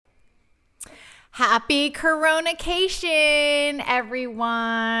Happy Coronacation,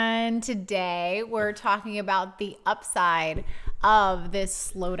 everyone. Today, we're talking about the upside of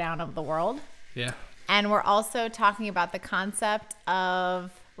this slowdown of the world. Yeah. And we're also talking about the concept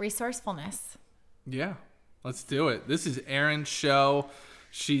of resourcefulness. Yeah. Let's do it. This is Erin's show.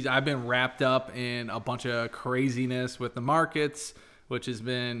 I've been wrapped up in a bunch of craziness with the markets, which has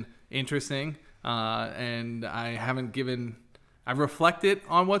been interesting. And I've reflected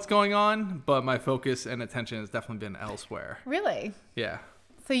on what's going on, but my focus and attention has definitely been elsewhere. Really? Yeah.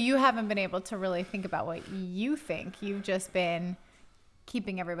 So you haven't been able to really think about what you think. You've just been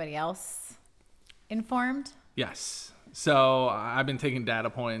keeping everybody else informed? Yes. So I've been taking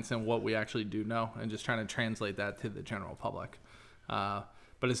data points and what we actually do know and just trying to translate that to the general public. But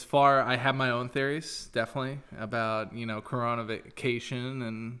I have my own theories, definitely, about, corona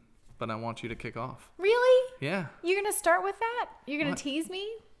vacation, but I want you to kick off. Really? Yeah. You're going to start with that? You're going to tease me?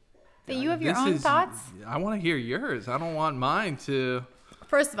 That you have your own thoughts? I want to hear yours. I don't want mine to...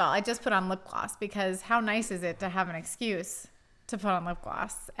 First of all, I just put on lip gloss because how nice is it to have an excuse to put on lip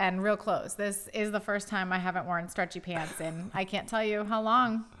gloss and real clothes. This is the first time I haven't worn stretchy pants in I can't tell you how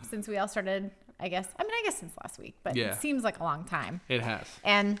long since we all started, I guess since last week, but yeah. It seems like a long time. It has.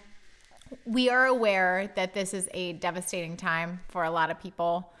 And we are aware that this is a devastating time for a lot of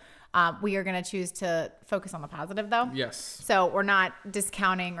people. We are going to choose to focus on the positive, though. Yes. So we're not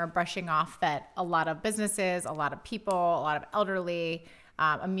discounting or brushing off that a lot of businesses, a lot of people, a lot of elderly,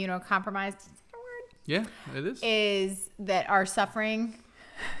 immunocompromised, is that a word? Yeah, it is that are suffering.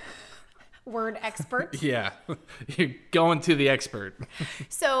 Word expert. Yeah, you're going to the expert.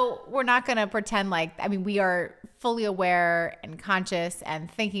 So we're not going to pretend we are fully aware and conscious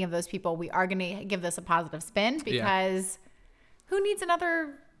and thinking of those people. We are going to give this a positive spin because who needs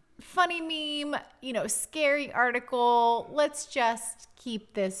another funny meme, scary article? Let's just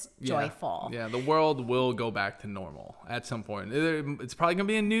keep this joyful. Yeah, the world will go back to normal at some point. It's probably going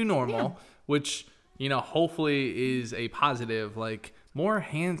to be a new normal, which, hopefully is a positive, like more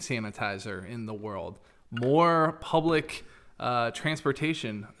hand sanitizer in the world, more public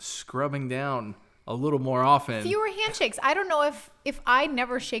transportation scrubbing down a little more often. Fewer handshakes. I don't know if I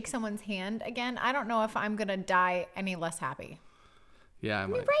never shake someone's hand again, I don't know if I'm going to die any less happy. Yeah, I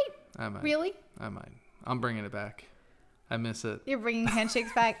might. Right? I might. Really? I might. I'm bringing it back. I miss it. You're bringing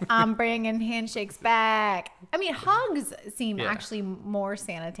handshakes back? I'm bringing handshakes back. I mean, hugs seem actually more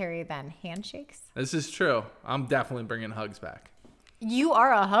sanitary than handshakes. This is true. I'm definitely bringing hugs back. You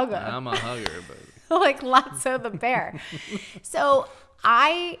are a hugger. I'm a hugger, but... like Lotso the bear. So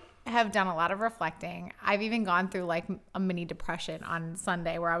I have done a lot of reflecting. I've even gone through like a mini depression on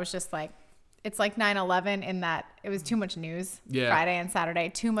Sunday where I was just like, it's like 9/11 in that it was too much news Friday and Saturday,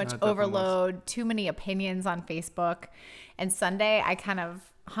 too much overload, too many opinions on Facebook. And Sunday, I kind of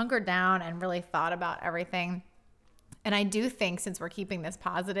hunkered down and really thought about everything. And I do think, since we're keeping this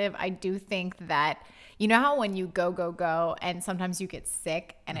positive, I do think that, how when you go, and sometimes you get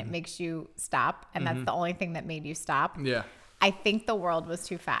sick and it makes you stop, and that's the only thing that made you stop? Yeah. I think the world was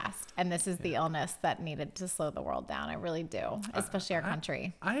too fast, and this is the illness that needed to slow the world down. I really do, especially our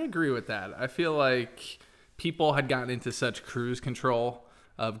country. I agree with that. I feel like people had gotten into such cruise control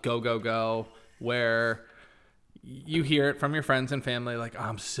of go, where you hear it from your friends and family like,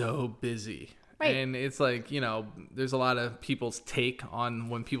 I'm so busy. Right. And it's like, there's a lot of people's take on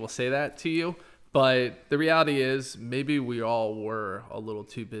when people say that to you. But the reality is maybe we all were a little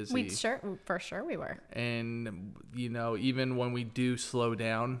too busy. For sure we were. And, even when we do slow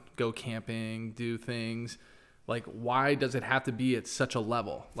down, go camping, do things, like, why does it have to be at such a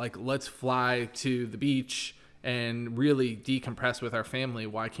level? Like, let's fly to the beach and really decompress with our family.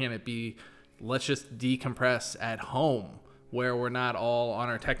 Why can't it be, let's just decompress at home where we're not all on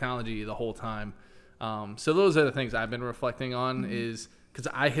our technology the whole time? So those are the things I've been reflecting on is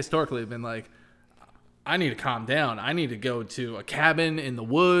because I historically have been like, I need to calm down. I need to go to a cabin in the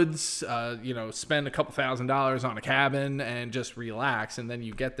woods, spend a couple $1,000s on a cabin and just relax. And then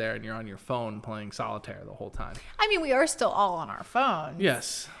you get there and you're on your phone playing solitaire the whole time. I mean, we are still all on our phones.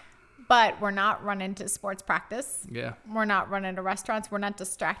 Yes. But we're not running to sports practice. Yeah. We're not running to restaurants. We're not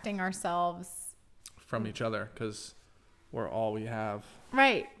distracting ourselves from each other because we're all we have.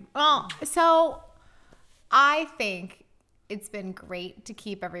 Right. Well, so I think it's been great to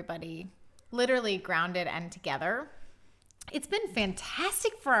keep everybody literally grounded and together. It's been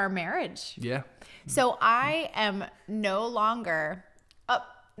fantastic for our marriage. Yeah. So I am no longer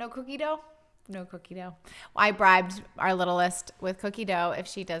no cookie dough. I bribed our littlest with cookie dough if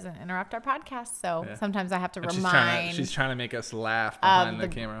she doesn't interrupt our podcast. So sometimes I have to remind. She's trying to make us laugh behind the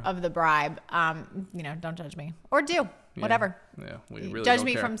camera. Of the bribe. Don't judge me. Or do. Whatever. Yeah, we really judge don't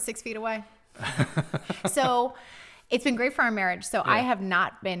me care. from 6 feet away. So it's been great for our marriage. So I Yeah. have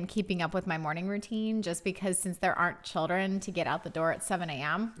not been keeping up with my morning routine just because since there aren't children to get out the door at 7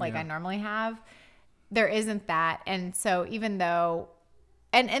 a.m. like I normally have, there isn't that. And so even though,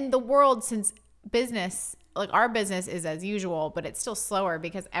 and the world, since business, like our business is as usual, but it's still slower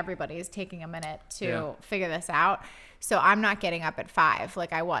because everybody is taking a minute to figure this out. So I'm not getting up at 5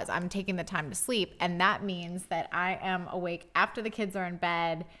 like I was. I'm taking the time to sleep. And that means that I am awake after the kids are in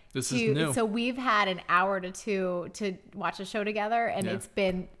bed. This is new. So we've had an hour to 2 to watch a show together. And it's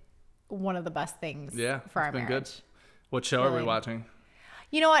been one of the best things for our marriage. Good. What show are we Really. watching?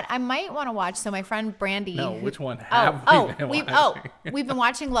 You know what? I might want to watch. So my friend Brandy. No, which one have we been watching? We've been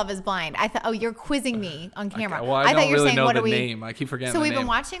watching Love Is Blind. I thought, you're quizzing me on camera. Okay, well, I thought don't you were really saying, know what the do we? name. I keep forgetting So the we've name. been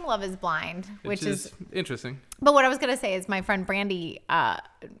watching Love Is Blind, which is interesting. But what I was gonna say is my friend Brandy,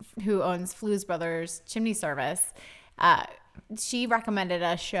 who owns Flues Brothers Chimney Service, she recommended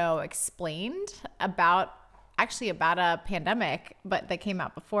a show Explained about a pandemic, but that came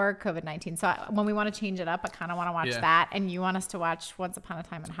out before COVID-19. So when we want to change it up, I kind of want to watch that. And you want us to watch Once Upon a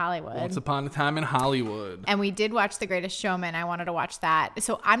Time in Hollywood. Once Upon a Time in Hollywood. And we did watch The Greatest Showman. I wanted to watch that.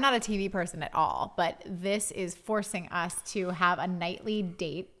 So I'm not a TV person at all, but this is forcing us to have a nightly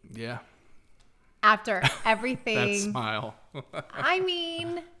date. Yeah. After everything. That smile. I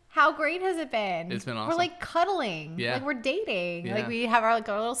mean, how great has it been? It's been awesome. We're like cuddling. Yeah. Like we're dating. Yeah. Like we have our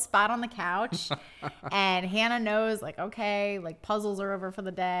little spot on the couch. And Hannah knows like, okay, like puzzles are over for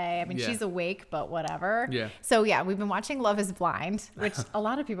the day. I mean, she's awake, but whatever. Yeah. So yeah, we've been watching Love Is Blind, which a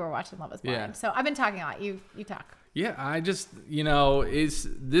lot of people are watching Love Is Blind. Yeah. So I've been talking a lot. You talk. Yeah, I just,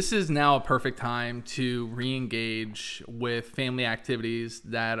 this is now a perfect time to re-engage with family activities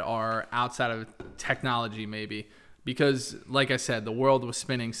that are outside of technology maybe. Because like I said, the world was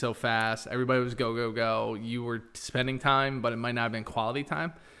spinning so fast. Everybody was go, go, go. You were spending time, but it might not have been quality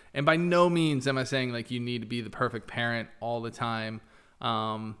time. And by no means am I saying like you need to be the perfect parent all the time.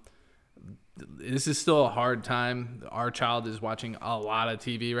 This is still a hard time. Our child is watching a lot of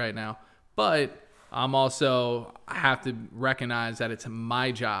TV right now. But I have to recognize that it's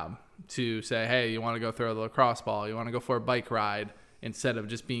my job to say, hey, you want to go throw the lacrosse ball? You want to go for a bike ride? Instead of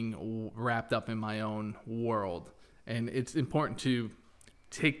just being wrapped up in my own world. And it's important to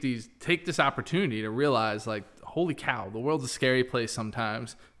take this opportunity to realize, like, holy cow, the world's a scary place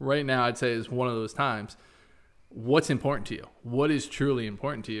sometimes. Right now, I'd say is one of those times. What's important to you? What is truly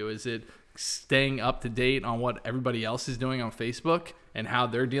important to you? Is it staying up to date on what everybody else is doing on Facebook and how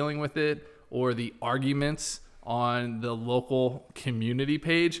they're dealing with it, or the arguments on the local community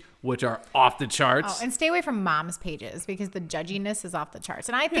page, which are off the charts? Oh, and stay away from mom's pages because the judginess is off the charts.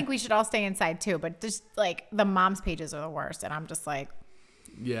 And I think we should all stay inside too, but just like the mom's pages are the worst. And I'm just like,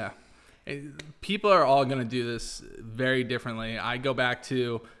 yeah, people are all going to do this very differently. I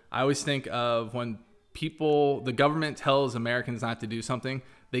always think of when the government tells Americans not to do something,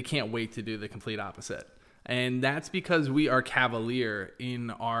 they can't wait to do the complete opposite. And that's because we are cavalier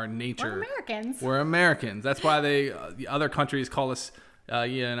in our nature. We're Americans. That's why the other countries call us,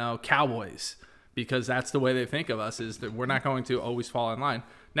 cowboys, because that's the way they think of us, is that we're not going to always fall in line.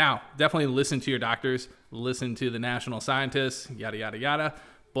 Now, definitely listen to your doctors, listen to the national scientists, yada, yada, yada.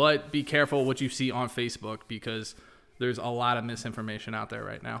 But be careful what you see on Facebook, because there's a lot of misinformation out there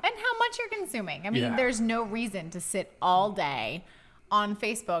right now. And how much you're consuming. I mean, there's no reason to sit all day on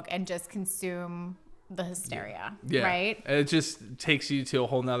Facebook and just consume the hysteria, right? It just takes you to a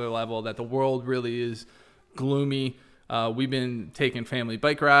whole nother level that the world really is gloomy. We've been taking family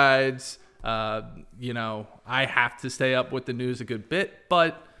bike rides. I have to stay up with the news a good bit,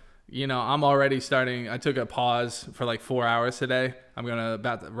 but I'm already starting. I took a pause for like 4 hours today. I'm going to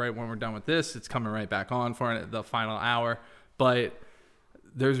right when we're done with this, it's coming right back on for the final hour. But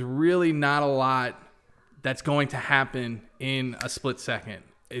there's really not a lot that's going to happen in a split second.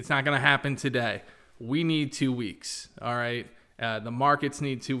 It's not going to happen today. We need 2 weeks, all right? The markets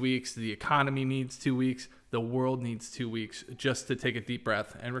need 2 weeks. The economy needs 2 weeks. The world needs 2 weeks just to take a deep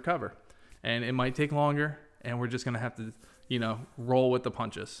breath and recover. And it might take longer, and we're just going to have to, roll with the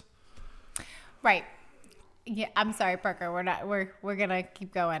punches. Right. Yeah, I'm sorry, Parker. We're going to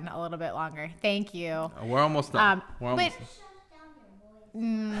keep going a little bit longer. Thank you. We're almost done. Probably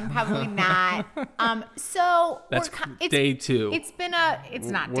not. So that's day 2. It's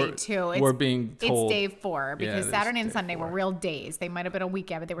not day 2. We're being told. It's day 4 because Saturday and Sunday were real days. They might have been a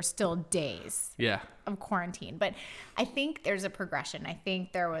weekend, but they were still days of quarantine. But I think there's a progression. I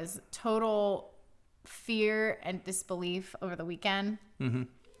think there was total fear and disbelief over the weekend. Mm-hmm.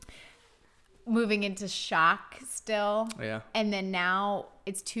 Moving into shock still. Yeah. And then now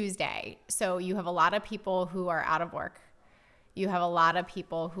it's Tuesday. So you have a lot of people who are out of work. You have a lot of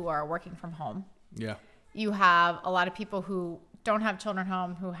people who are working from home. Yeah. You have a lot of people who don't have children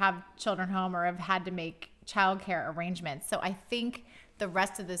home, who have children home, or have had to make childcare arrangements. So I think the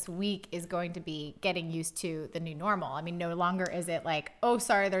rest of this week is going to be getting used to the new normal. I mean, no longer is it like, oh,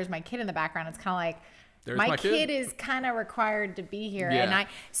 sorry, there's my kid in the background. It's kind of like, There's my kid is kind of required to be here. Yeah. And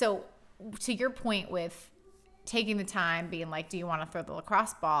so to your point with taking the time, being like, do you want to throw the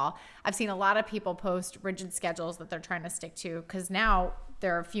lacrosse ball? I've seen a lot of people post rigid schedules that they're trying to stick to, because now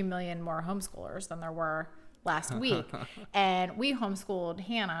there are a few million more homeschoolers than there were last week. And we homeschooled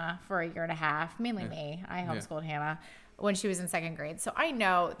Hannah for a year and a half, mainly me. I homeschooled Hannah when she was in second grade. So I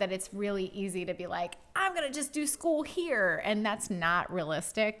know that it's really easy to be like, I'm going to just do school here. And that's not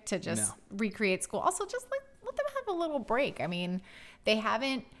realistic to just recreate school. Also, just like let them have a little break. I mean, they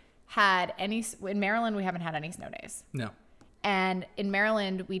haven't had any, in Maryland, we haven't had any snow days. No. And in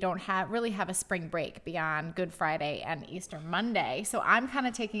Maryland, we don't really have a spring break beyond Good Friday and Easter Monday. So I'm kind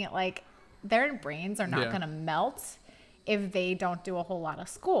of taking it like their brains are not going to melt if they don't do a whole lot of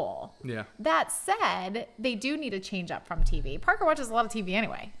school. Yeah. That said, they do need to change up from TV. Parker watches a lot of TV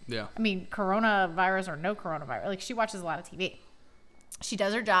anyway. Yeah. I mean, coronavirus or no coronavirus, like she watches a lot of TV. She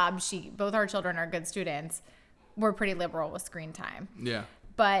does her job. Both our children are good students. We're pretty liberal with screen time. Yeah.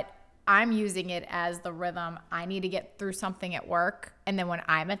 But I'm using it as the rhythm. I need to get through something at work. And then when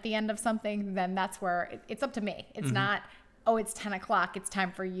I'm at the end of something, then that's where it's up to me. It's not, oh, it's 10 o'clock. It's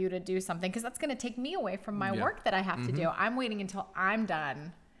time for you to do something. Because that's going to take me away from my work that I have to do. I'm waiting until I'm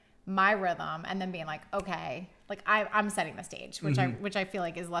done my rhythm and then being like, okay, like I'm setting the stage, which I feel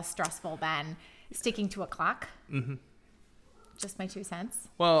like is less stressful than sticking to a clock. Just my 2 cents.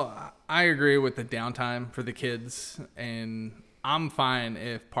 Well, I agree with the downtime for the kids, and I'm fine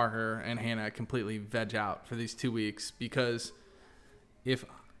if Parker and Hannah completely veg out for these 2 weeks, because if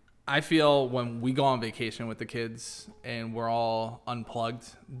I feel when we go on vacation with the kids and we're all unplugged,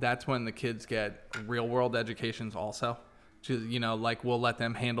 that's when the kids get real world educations also. You know, like we'll let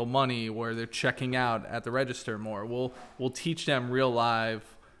them handle money where they're checking out at the register more. We'll teach them real live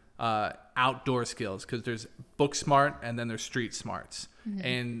outdoor skills, because there's book smart and then there's street smarts.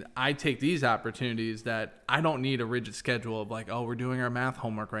 And I take these opportunities that I don't need a rigid schedule of like, oh, we're doing our math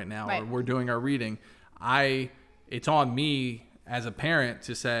homework right now, or we're doing our reading. It's on me as a parent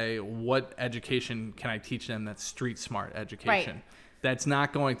to say, what education can I teach them that's street smart education? That's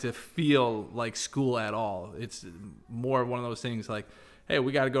not going to feel like school at all. It's more one of those things like, hey,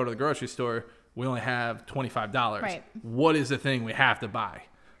 we got to go to the grocery store. We only have $25. Right. What is the thing we have to buy?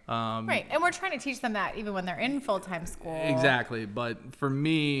 Right. And we're trying to teach them that even when they're in full-time school. Exactly. But for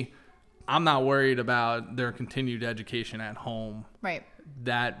me, I'm not worried about their continued education at home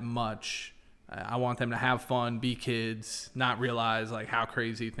that much. I want them to have fun, be kids, not realize like how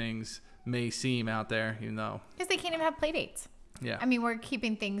crazy things may seem out there, you know. Because they can't even have play dates. Yeah. I mean, we're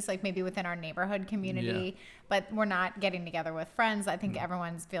keeping things like maybe within our neighborhood community, but we're not getting together with friends. I think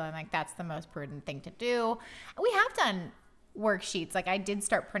everyone's feeling like that's the most prudent thing to do. We have done worksheets. Like I did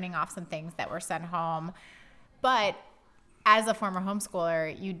start printing off some things that were sent home, but as a former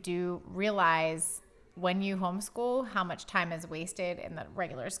homeschooler, you do realize when you homeschool how much time is wasted in the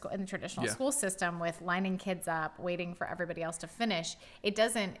regular school, in the traditional school system, with lining kids up, waiting for everybody else to finish. You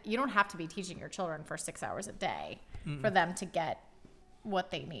don't have to be teaching your children for 6 hours a day for them to get what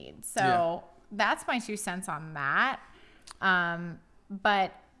they need. So that's my 2 cents on that.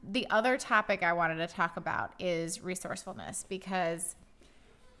 But the other topic I wanted to talk about is resourcefulness, because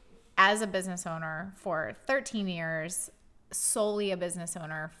as a business owner for 13 years, solely a business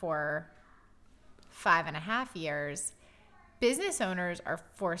owner for 5.5 years, business owners are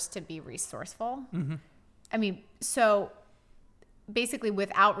forced to be resourceful. I mean, so basically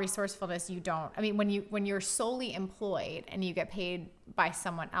without resourcefulness, when you're solely employed and you get paid by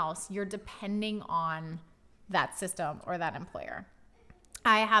someone else, you're depending on that system or that employer.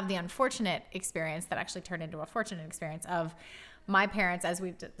 I have the unfortunate experience that actually turned into a fortunate experience of my parents, as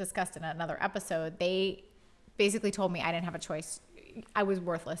we've discussed in another episode. They basically told me I didn't have a choice. I was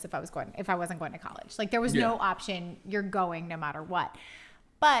worthless if I wasn't going to college. Like there was no option. You're going no matter what.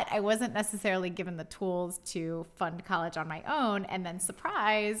 But I wasn't necessarily given the tools to fund college on my own. And then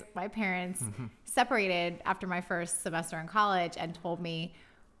surprise, my parents separated after my first semester in college and told me,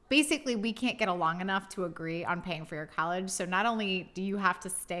 basically, we can't get along enough to agree on paying for your college. So not only do you have to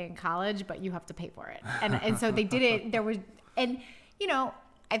stay in college, but you have to pay for it. And so they did it. I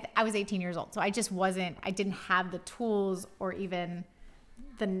was 18 years old. So I didn't have the tools or even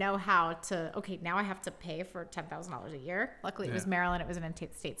the know-how to, okay, now I have to pay for $10,000 a year. Luckily, it was Maryland. It was an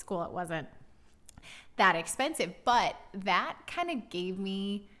in-state school. It wasn't that expensive. But that kind of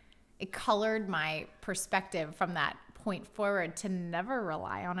it colored my perspective from that point forward to never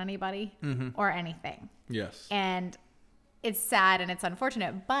rely on anybody or anything. Yes. And it's sad and it's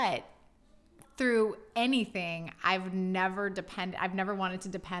unfortunate, but through anything, I've never wanted to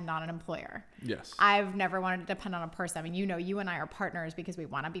depend on an employer. Yes. I've never wanted to depend on a person. I mean, you and I are partners because we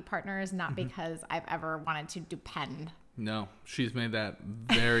want to be partners, not because I've ever wanted to depend. No, she's made that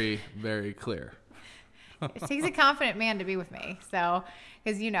very, very clear. It takes a confident man to be with me. So,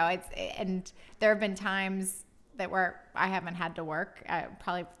 because, and there have been times where I haven't had to work,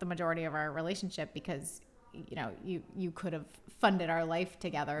 probably the majority of our relationship, because you could have funded our life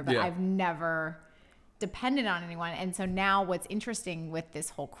together, but I've never depended on anyone. And so now what's interesting with this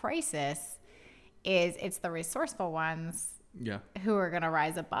whole crisis is it's the resourceful ones who are going to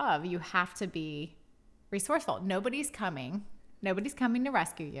rise above. You have to be resourceful. Nobody's coming to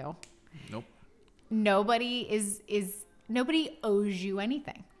rescue you. Nope. Nobody owes you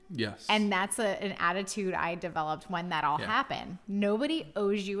anything. Yes. And that's an attitude I developed when that all happened. Nobody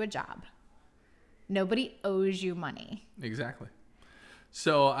owes you a job. Nobody owes you money. Exactly.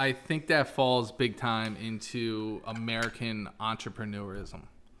 So I think that falls big time into American entrepreneurism,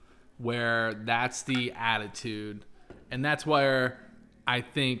 where that's the attitude. And that's where I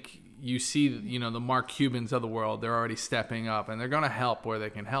think you see, the Mark Cubans of the world, they're already stepping up and they're going to help where they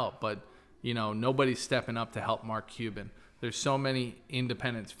can help. But, nobody's stepping up to help Mark Cuban. There's so many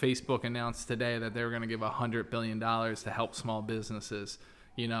independents. Facebook announced today that they were going to give $100 billion to help small businesses.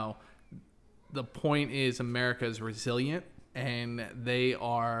 The point is America is resilient, and the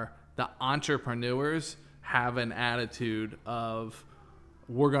entrepreneurs have an attitude of,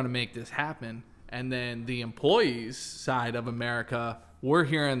 we're going to make this happen. And then the employees side of America, we're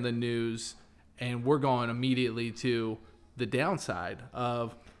hearing the news and we're going immediately to the downside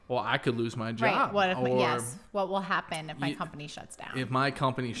of, well, I could lose my job. Right. What will happen if my company shuts down? If my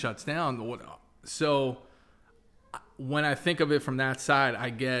company shuts down. So when I think of it from that side,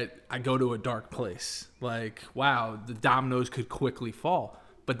 I go to a dark place. Like, wow, the dominoes could quickly fall.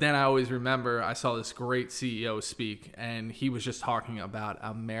 But then I always remember I saw this great CEO speak, and he was just talking about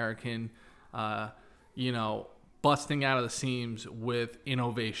American, busting out of the seams with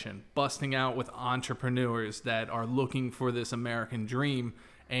innovation, busting out with entrepreneurs that are looking for this American dream.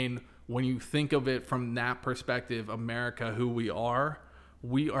 And when you think of it from that perspective, America, who we are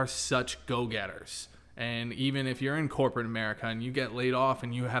such go-getters. And even if you're in corporate America and you get laid off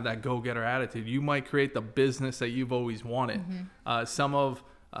and you have that go-getter attitude, you might create the business that you've always wanted. Some of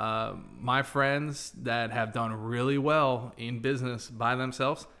my friends that have done really well in business by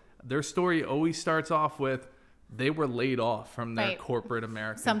themselves, their story always starts off with they were laid off from their corporate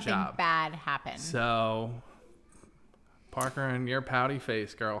American job. Something bad happened. So, Parker, and your pouty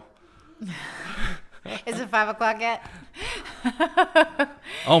face, girl. Is it 5 o'clock yet?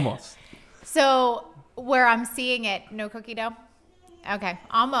 Almost. So, where I'm seeing it, no cookie dough? Okay,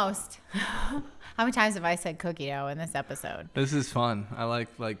 almost. How many times have I said cookie dough in this episode? This is fun. I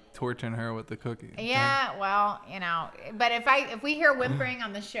like torturing her with the cookie. Yeah, well, but if we hear whimpering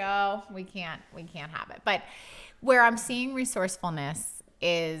on the show, we can't have it. But where I'm seeing resourcefulness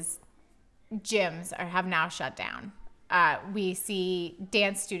is gyms have now shut down. We see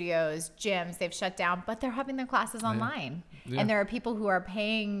dance studios, gyms, they've shut down, but they're having their classes online. Yeah. And there are people who are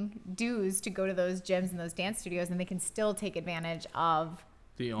paying dues to go to those gyms and those dance studios, and they can still take advantage of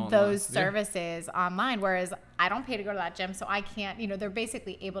those services online. Whereas I don't pay to go to that gym, so I can't, they're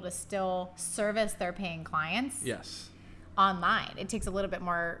basically able to still service their paying clients online. It takes a little bit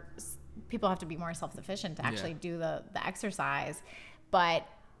more, people have to be more self-sufficient to actually do the exercise. But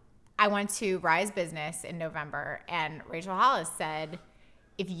I went to Rise Business in November, and Rachel Hollis said,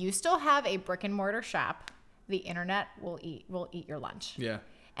 if you still have a brick and mortar shop, the internet will eat your lunch. Yeah.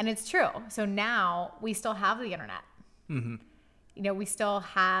 And it's true. So now we still have the internet. Mm-hmm. We still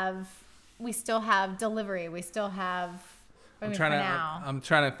have delivery. We still have. I'm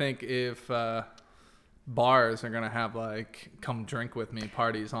trying to think if bars are gonna have come drink with me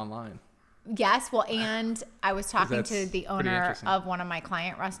parties online. Yes. Well, and I was talking to the owner of one of my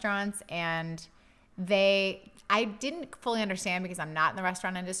client restaurants, and I didn't fully understand because I'm not in the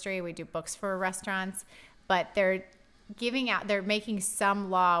restaurant industry. We do books for restaurants, but they're making some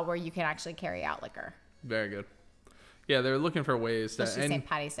law where you can actually carry out liquor. Very good. Yeah, they're looking for ways to. Especially St.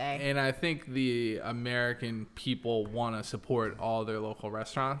 Patty's Day. And I think the American people want to support all their local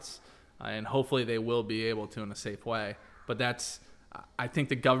restaurants, and hopefully they will be able to in a safe way. But I think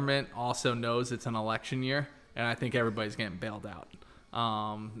the government also knows it's an election year, and I think everybody's getting bailed out.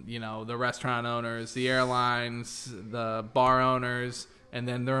 The restaurant owners, the airlines, the bar owners, and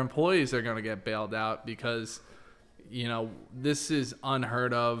then their employees are going to get bailed out because, this is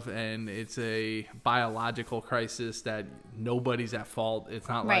unheard of, and it's a biological crisis that nobody's at fault. It's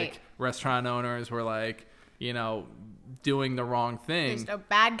not like restaurant owners were like, doing the wrong thing. There's no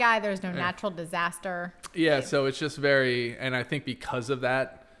bad guy. There's no natural disaster. Yeah, so it's just and I think because of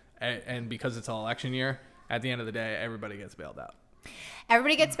that, and because it's an election year, at the end of the day, everybody gets bailed out.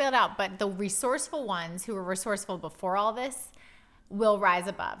 Everybody gets bailed out, but the resourceful ones who were resourceful before all this will rise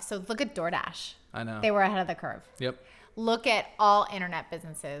above. So look at DoorDash. I know. They were ahead of the curve. Yep. Look at all internet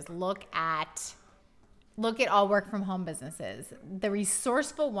businesses. Look at all work from home businesses. The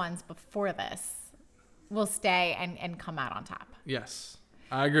resourceful ones before this will stay and come out on top. Yes,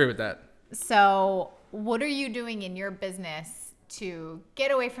 I agree with that. So what are you doing in your business to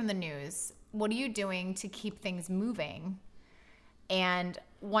get away from the news? What are you doing to keep things moving? And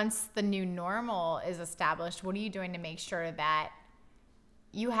once the new normal is established, what are you doing to make sure that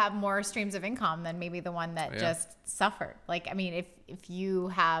you have more streams of income than maybe the one that just suffered? Like, I mean, if you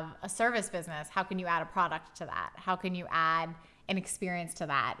have a service business, how can you add a product to that? How can you add an experience to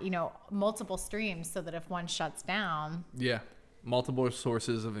that? Multiple streams so that if one shuts down. Yeah. Multiple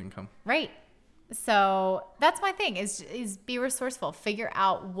sources of income. Right. So that's my thing is be resourceful. Figure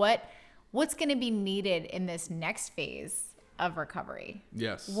out what's going to be needed in this next phase of recovery.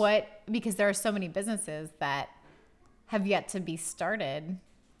 Yes. Because there are so many businesses that have yet to be started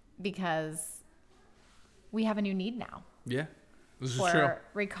because we have a new need now. Yeah, this is true. For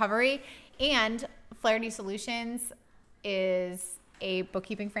recovery. And Flaherty Solutions is a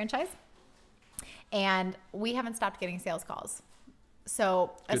bookkeeping franchise, and we haven't stopped getting sales calls.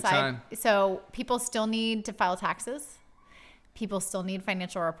 So so people still need to file taxes. People still need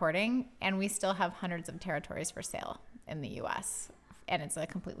financial reporting, and we still have hundreds of territories for sale in the U.S., and it's a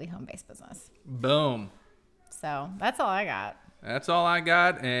completely home-based business. Boom. So that's all I got. That's all I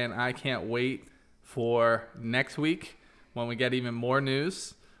got, and I can't wait for next week when we get even more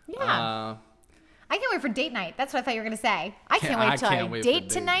news. Yeah. I can't wait for date night. That's what I thought you were going to say. I can't wait till I date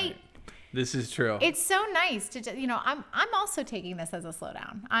tonight. This is true. It's so nice to just, I'm also taking this as a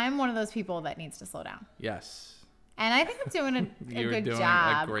slowdown. I'm one of those people that needs to slow down. Yes. And I think I'm doing a good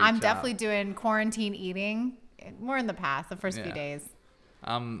job. I'm definitely doing quarantine eating more in the past, the first few days.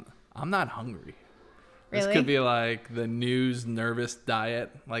 I'm not hungry. Really? This could be like the news nervous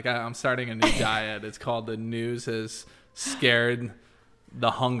diet. Like I'm starting a new diet. It's called the news has scared the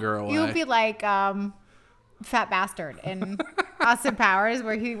hunger away. You would be like Fat Bastard in Austin Powers,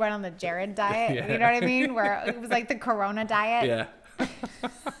 where he went on the Jared diet. Yeah. You know what I mean? Where it was like the Corona diet. Yeah.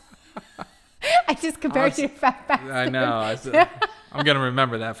 I just compared you to Fat Bastard. I know. I'm going to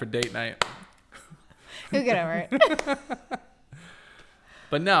remember that for date night. You'll get over it.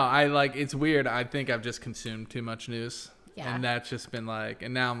 But no, it's weird. I think I've just consumed too much news. Yeah. And that's just been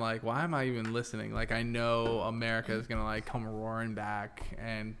and now I'm like, why am I even listening? Like, I know America is going to come roaring back,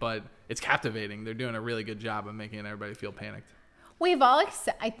 but it's captivating. They're doing a really good job of making everybody feel panicked. We've all,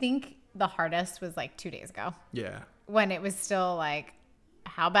 I think the hardest was 2 days ago. Yeah. When it was still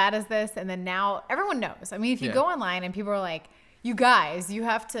how bad is this? And then now everyone knows. I mean, if you go online and people are like, you guys, you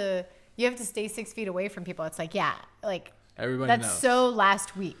have to stay 6 feet away from people. It's everybody that's knows. So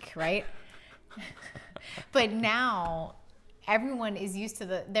last week, right? But now everyone is used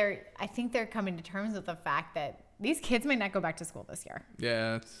to I think they're coming to terms with the fact that these kids might not go back to school this year.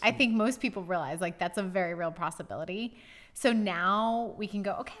 Yeah. I think most people realize that's a very real possibility. So now we can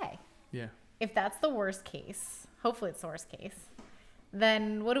go, okay. Yeah. If that's the worst case, hopefully it's the worst case,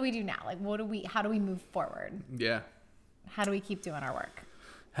 then what do we do now? How do we move forward? Yeah. How do we keep doing our work?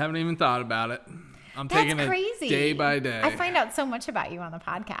 Haven't even thought about it. I'm That's taking crazy. it day by day. I find out so much about you on the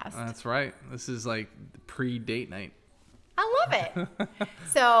podcast. That's right. This is pre-date night. I love it.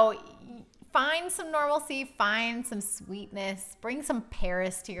 So find some normalcy, find some sweetness, bring some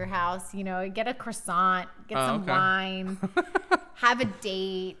Paris to your house, get a croissant, get some wine, have a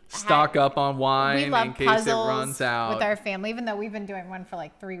date. Stock up on wine in case it runs out. With our family, even though we've been doing one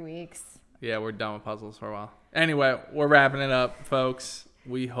for 3 weeks. Yeah, we're done with puzzles for a while. Anyway, we're wrapping it up, folks.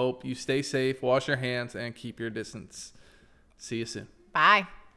 We hope you stay safe, wash your hands, and keep your distance. See you soon. Bye.